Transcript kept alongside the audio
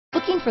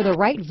Looking for the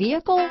right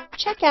vehicle?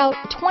 Check out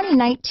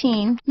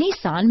 2019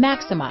 Nissan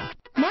Maxima.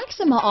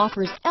 Maxima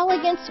offers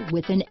elegance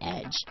with an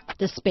edge.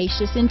 The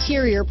spacious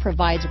interior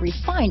provides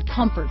refined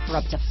comfort for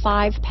up to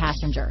 5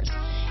 passengers.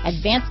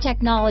 Advanced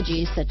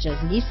technologies such as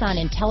Nissan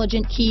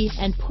Intelligent Key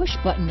and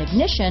push-button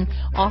ignition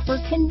offer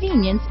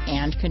convenience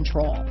and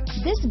control.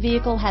 This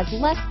vehicle has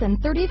less than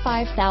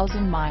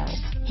 35,000 miles.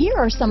 Here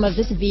are some of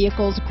this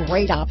vehicle's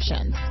great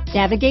options: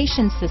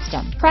 navigation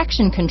system,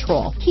 traction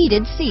control,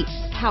 heated seats,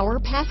 power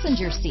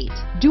passenger seat,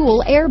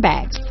 dual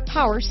airbags,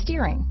 power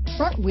steering,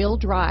 front-wheel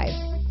drive,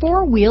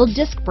 4-wheel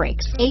disc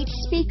brakes, 8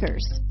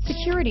 speakers,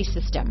 security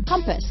system,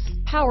 compass,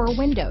 power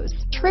windows,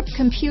 trip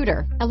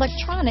computer,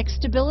 electronic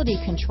stability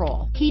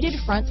control, heated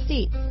front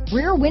seats,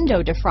 rear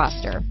window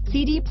defroster,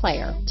 CD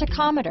player,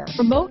 tachometer,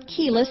 remote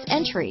keyless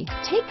entry.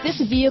 Take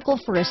this vehicle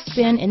for a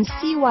spin and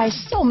see why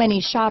so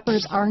many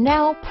shoppers are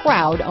now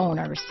proud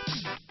owners.